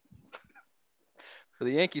for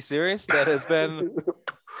the Yankee series that has been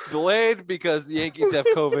delayed because the Yankees have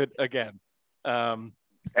COVID again.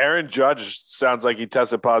 Aaron Judge sounds like he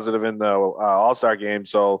tested positive in the All-Star game,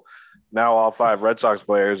 so now all 5 Red Sox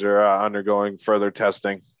players are undergoing further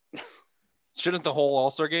testing. Shouldn't the whole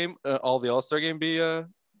All-Star game, all the All-Star game be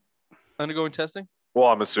undergoing testing? Well,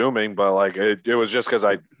 I'm assuming, but like it was just because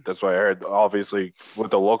that's what I heard. Obviously,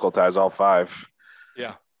 with the local ties, all 5.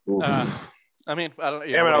 Yeah. I mean, I don't.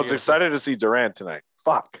 Damn it! I was excited to see Durant tonight.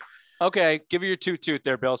 Fuck. Okay, give you your toot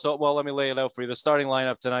there, Bill. So, well, let me lay it out for you. The starting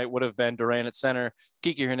lineup tonight would have been Durant at center,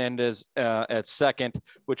 Kiki Hernandez at second,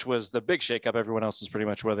 which was the big shakeup. Everyone else is pretty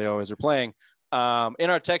much where they always are playing. In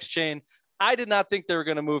our text chain, I did not think they were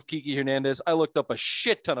going to move Kiki Hernandez. I looked up a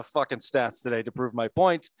shit ton of fucking stats today to prove my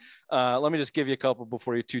point. Let me just give you a couple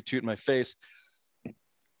before you toot my face.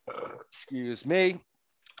 Excuse me.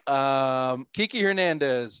 Kiki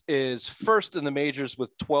Hernandez is first in the majors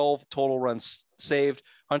with 12 total runs saved.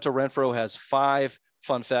 Hunter Renfroe has 5.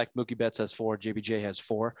 Fun fact, Mookie Betts has 4. JBJ has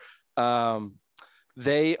 4.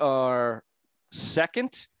 They are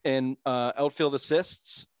second in outfield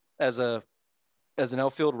assists as an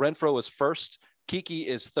outfield. Renfroe is first. Kiki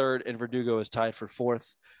is third, and Verdugo is tied for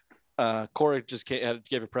 4th. Corey just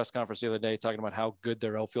gave a press conference the other day talking about how good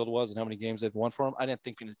their outfield was and how many games they've won for him. I didn't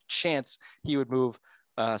think in a chance he would move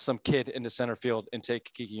some kid into center field and take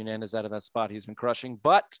Kiki Hernandez out of that spot he's been crushing.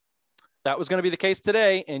 But that was going to be the case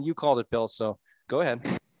today, and you called it, Bill. So go ahead.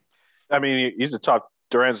 I mean, he's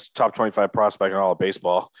Durant's top 25 prospect in all of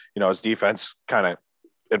baseball. You know, his defense kind of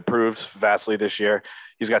improved vastly this year.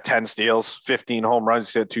 He's got 10 steals, 15 home runs.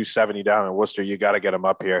 He's hit 270 down in Worcester. You got to get him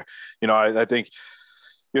up here. You know, I think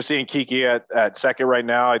you're seeing Kiki at second right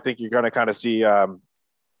now. I think you're going to kind of see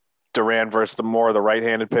Durant versus the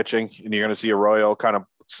right-handed pitching, and you're going to see Arroyo kind of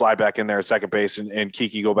slide back in there at second base and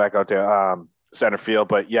Kiki go back out to center field.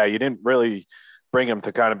 But yeah, you didn't really bring him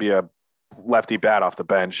to kind of be a lefty bat off the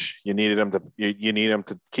bench. You needed him to, you need him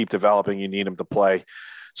to keep developing. You need him to play.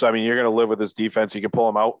 So, I mean, you're going to live with this defense. You can pull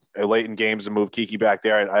him out late in games and move Kiki back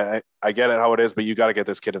there. I get it how it is, but you got to get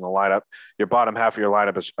this kid in the lineup. Your bottom half of your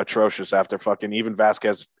lineup is atrocious after fucking even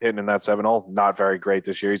Vasquez hitting in that 7-0. Not very great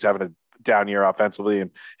this year. He's having a down year offensively.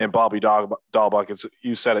 And Bobby Dahlbuck,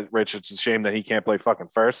 you said it, Rich. It's a shame that he can't play fucking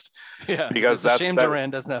first. Yeah, because it's a shame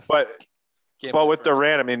Durant doesn't have. But with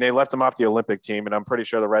Durant, I mean, they left him off the Olympic team, and I'm pretty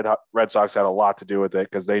sure the Red Sox had a lot to do with it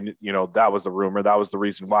because they, you know, that was the rumor. That was the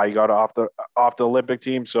reason why he got off the Olympic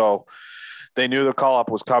team. So they knew the call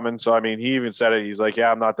up was coming. So, I mean, he even said it. He's like,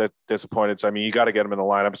 yeah, I'm not that disappointed. So, I mean, you got to get him in the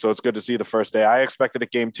lineup. So it's good to see the first day. I expected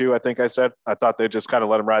it game 2. I think I said, I thought they'd just kind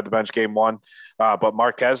of let him ride the bench game 1. But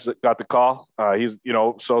Marquez got the call. He's, you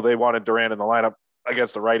know, so they wanted Durant in the lineup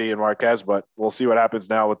against the righty and Marquez, but we'll see what happens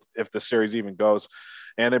now if the series even goes.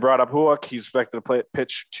 And they brought up Huak. He's expected to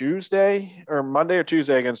pitch Monday or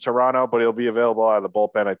Tuesday against Toronto, but he'll be available out of the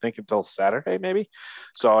bullpen, I think, until Saturday, maybe.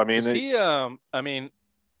 So, I mean,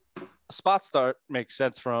 spot start makes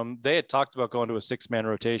sense from. They had talked about going to a 6-man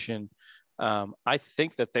rotation. I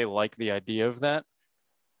think that they like the idea of that.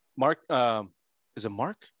 Is it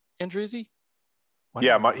Mark Andrizzi?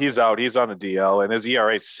 Yeah, he's out. He's on the DL, and his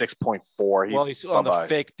ERA is 6.4. He's on the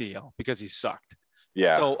fake DL because he sucked.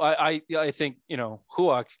 Yeah. So I think, you know,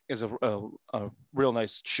 Huak is a real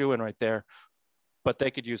nice shoe-in right there, but they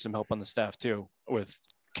could use some help on the staff too with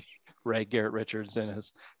Garrett Richards and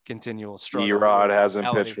his continual struggle. Erod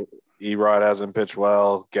hasn't pitched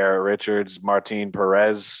well. Garrett Richards, Martin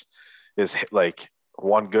Perez is like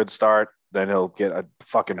one good start. Then he'll get a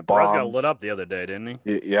fucking bomb. Perez got lit up the other day, didn't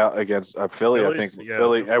he? Yeah, against Philly. I think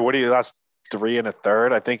Philly. What he lost 3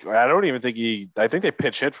 1/3. I think they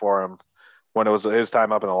pitch hit for him when it was his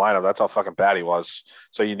time up in the lineup. That's how fucking bad he was.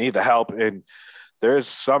 So you need the help. And there's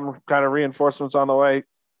some kind of reinforcements on the way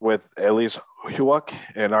with at least Huak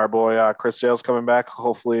and our boy Chris Sales coming back,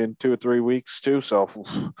 hopefully in 2 or 3 weeks too. So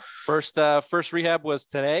first rehab was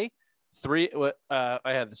today. I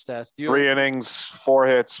had the stats. 3 innings, 4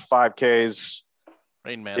 hits, 5 Ks.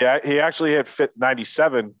 Rain Man. Yeah, he actually hit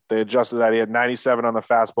 97. They adjusted that. He had 97 on the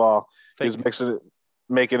fastball. He's mixing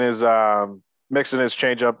his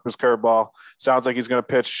changeup, his curveball. Sounds like he's going to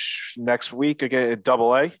pitch next week again at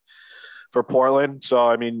Double-A for Portland. So,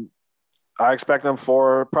 I mean, I expect him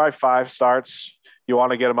for probably 5 starts. You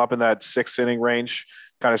want to get him up in that 6th inning range,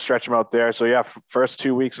 kind of stretch him out there. So, yeah, first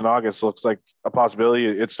 2 weeks in August looks like a possibility.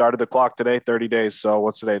 It started the clock today, 30 days. So,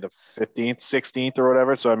 what's today, the 15th, 16th or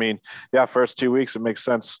whatever? So, I mean, yeah, first 2 weeks, it makes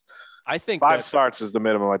sense. I think 5 starts is the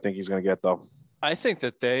minimum I think he's going to get, though. I think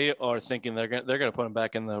that they are thinking they're going to put him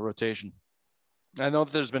back in the rotation. I know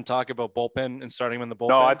that there's been talk about bullpen and starting him in the bullpen.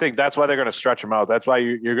 No, I think that's why they're going to stretch him out. That's why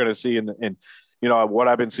you're going to see in you know, what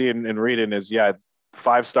I've been seeing and reading is,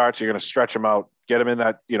 5 starts, you're going to stretch him out, get him in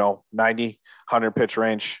that, 90, 100 pitch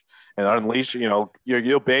range and unleash,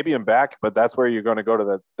 you'll baby him back, but that's where you're going to go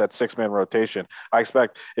to that 6-man rotation. I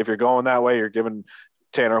expect if you're going that way, you're giving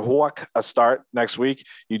Tanner Huak a start next week.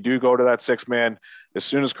 You do go to that 6-man as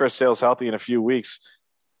soon as Chris Sale's healthy in a few weeks.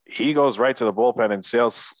 he goes right to the bullpen and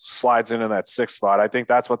Sale slides in that 6th spot. I think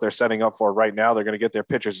that's what they're setting up for right now. They're going to get their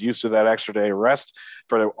pitchers used to that extra day of rest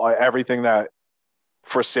for everything that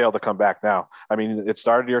for Sale to come back now. I mean, it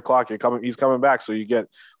started your clock. He's coming back. So you get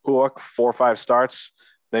Hook 4 or 5 starts.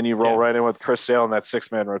 Then you roll right in with Chris Sale in that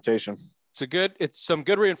 6-man rotation. It's some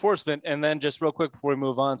good reinforcement. And then just real quick before we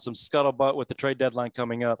move on, some scuttlebutt with the trade deadline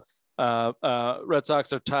coming up. Red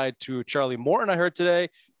Sox are tied to Charlie Morton. I heard today.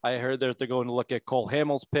 I heard that they're going to look at Cole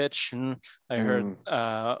Hamels' pitch. And I heard,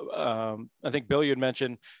 I think Billy had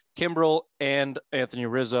mentioned Kimbrel and Anthony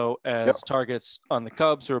Rizzo as targets on the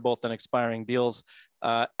Cubs, who are both in expiring deals.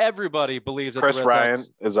 Everybody believes that Chris the Red Ryan Sox,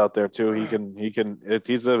 is out there too. There's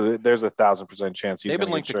 1,000% chance he's they've been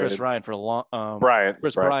linked to Chris Ryan for a long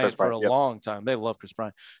Chris Bryant for a long time. They love Chris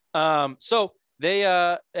Bryant. So they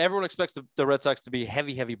everyone expects the Red Sox to be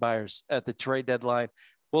heavy buyers at the trade deadline.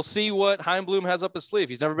 We'll see what Heimblum has up his sleeve.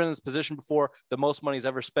 He's never been in this position before. The most money he's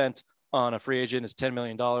ever spent on a free agent is $10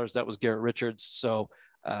 million. That was Garrett Richards. So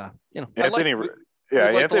Anthony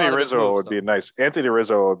Rizzo would be a nice. Anthony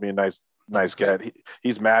Rizzo would be a nice get.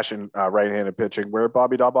 He's mashing right-handed pitching. Where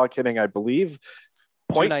Bobby Dalbec hitting, I believe,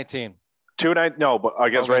 219. No, but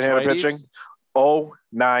against right-handed pitching,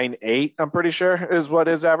 0.98. I'm pretty sure is what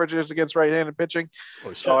his average is against right-handed pitching.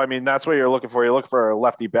 So I mean, that's what you're looking for. You're looking for a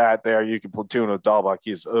lefty bat there. You can platoon with Dalbec.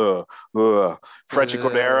 He's Frenchie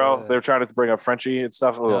Cordero. They're trying to bring up Frenchie and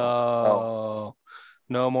stuff. No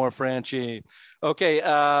more Frenchie. Okay,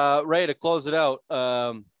 Ray, to close it out.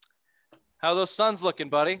 How are those Suns looking,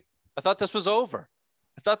 buddy? I thought this was over.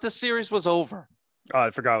 I thought this series was over. Oh,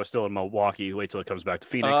 I forgot I was still in Milwaukee. Wait till it comes back to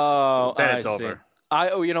Phoenix. Oh, then it's over.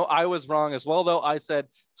 I was wrong as well, though. I said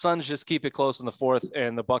Suns just keep it close in the 4th,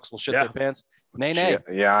 and the Bucks will shit their pants. Nay.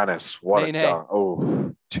 Giannis,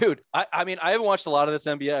 dude. I mean, I haven't watched a lot of this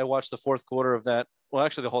NBA. I watched the 4th quarter of that. Well,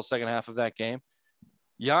 actually, the whole second half of that game.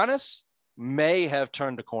 Giannis may have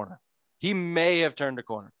turned a corner. He may have turned a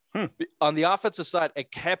corner. On the offensive side, I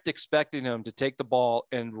kept expecting him to take the ball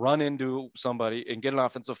and run into somebody and get an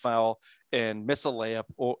offensive foul and miss a layup.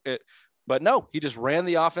 But no, he just ran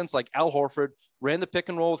the offense like Al Horford, ran the pick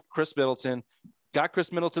and roll with Chris Middleton, got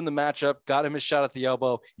Chris Middleton the matchup, got him his shot at the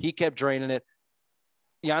elbow. He kept draining it.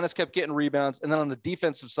 Giannis kept getting rebounds. And then on the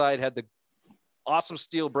defensive side, had the awesome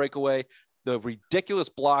steal breakaway, the ridiculous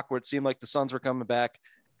block where it seemed like the Suns were coming back.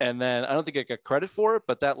 And then I don't think I got credit for it,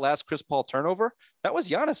 but that last Chris Paul turnover, that was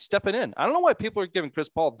Giannis stepping in. I don't know why people are giving Chris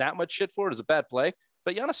Paul that much shit for it as a bad play,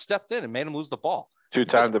 but Giannis stepped in and made him lose the ball.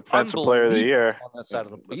 2-time defensive player of the year. On that side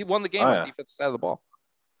of he won the game on the defensive side of the ball.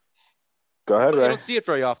 Go ahead, Ray. You don't see it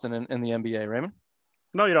very often in the NBA, Raymond.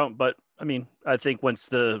 No, you don't. But I mean, I think once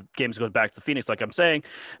the games goes back to Phoenix, like I'm saying,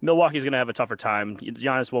 Milwaukee's going to have a tougher time.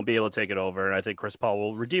 Giannis won't be able to take it over. And I think Chris Paul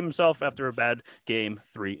will redeem himself after a bad game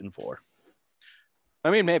 3 and 4. I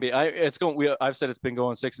mean, maybe I've said it's been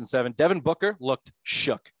going 6 and 7. Devin Booker looked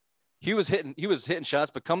shook. He was hitting shots,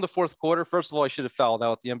 but come the 4th quarter, first of all, he should have fouled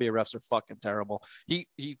out. The NBA refs are fucking terrible. There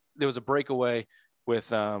was a breakaway with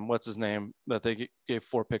what's his name that they gave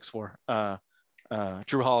 4 picks for.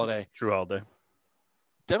 Drew Holiday.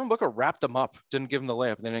 Devin Booker wrapped him up, didn't give him the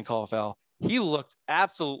layup, and they didn't call a foul. He looked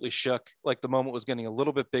absolutely shook, like the moment was getting a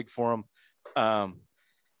little bit big for him.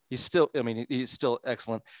 He's still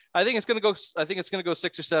excellent. I think it's going to go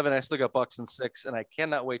 6 or 7. I still got Bucks in 6, and I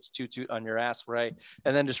cannot wait to toot on your ass, Ray.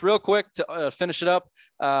 And then just real quick to finish it up,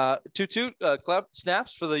 toot club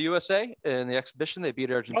snaps for the USA in the exhibition. They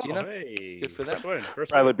beat Argentina. Good for them.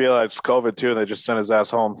 Bradley Beal has COVID too, and they just sent his ass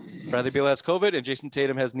home. Bradley Beal has COVID, and Jason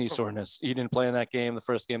Tatum has knee soreness. He didn't play in that game, the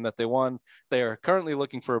first game that they won. They are currently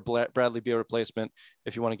looking for a Bradley Beal replacement.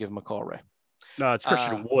 If you want to give him a call, Ray. No, it's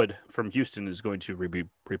Christian Wood from Houston is going to be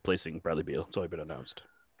replacing Bradley Beal. It's only been announced.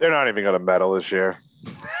 They're not even going to medal this year.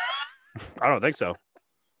 I don't think so.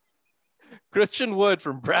 Christian Wood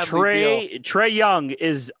from Bradley Beal. Trey Young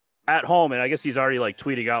is at home, and I guess he's already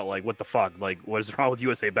tweeting out what the fuck? What is wrong with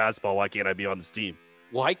USA basketball? Why can't I be on this team?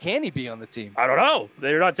 Why can't he be on the team? I don't know.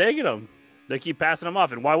 They're not taking him. They keep passing him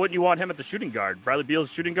off. And why wouldn't you want him at the shooting guard? Bradley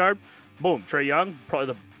Beal's shooting guard. Boom, Trey Young,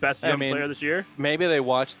 probably the best young player this year. Maybe they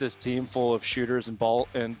watched this team full of shooters and ball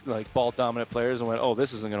dominant players and went, "Oh,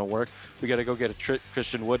 this isn't going to work. We got to go get a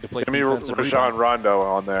Christian Wood to play defense." Rajon Rondo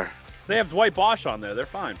on there. They have Dwight Bosch on there. They're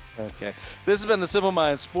fine. Okay, this has been the Simple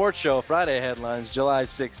Minds Sports Show. Friday headlines, July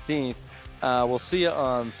 16th. We'll see you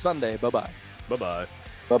on Sunday. Bye-bye. Bye-bye.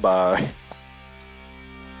 Bye-bye.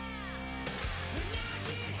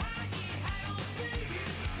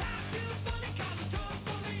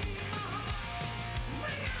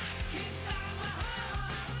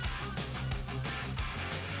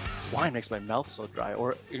 Wine makes my mouth so dry,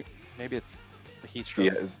 or maybe it's the heat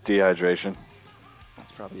stroke. Dehydration.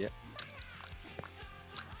 That's probably it.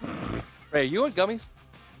 Ray, you want gummies?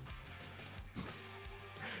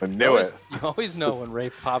 I knew it. You always know when Ray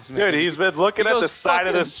pops me. Dude, he's been looking at the side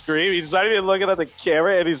of the screen. He's not even looking at the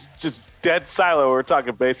camera, and he's just dead silent. We're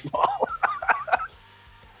talking baseball.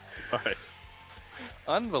 All right.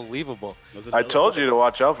 Unbelievable. I told you to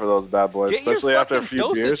watch out for those bad boys, especially after a few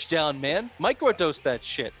dosage beers. Down, man. Microdose that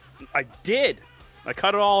shit. I did. I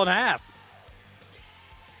cut it all in half.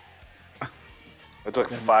 I took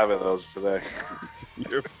 5 of those today.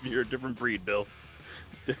 You're a different breed, Bill.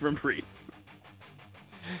 Different breed.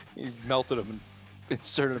 He melted him and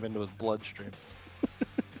inserted him into his bloodstream.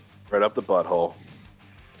 Right up the butthole.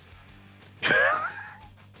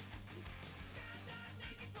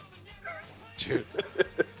 Dude.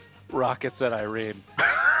 Rockets at Irene.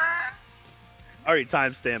 I already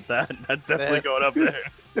timestamped that. That's definitely going up there.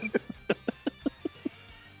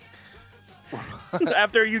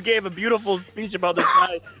 After you gave a beautiful speech about this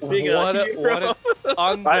guy being what an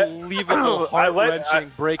unbelievable,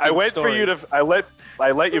 heart-wrenching breaking I wait story. for you to.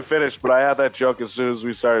 I let you finish, but I had that joke as soon as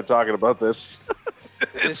we started talking about this.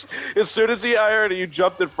 As soon as I heard it, you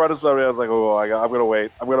jumped in front of somebody. I was like, "Oh, I'm gonna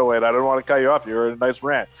wait. I didn't want to cut you off. You were in a nice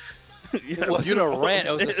rant." It wasn't a rant.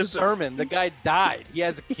 It was a sermon. The guy died. He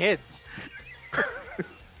has kids.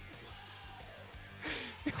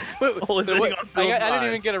 I didn't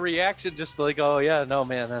even get a reaction. Just like, oh yeah, no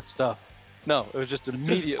man, that's tough. No, it was just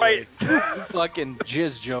immediately fucking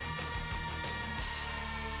jizz joke.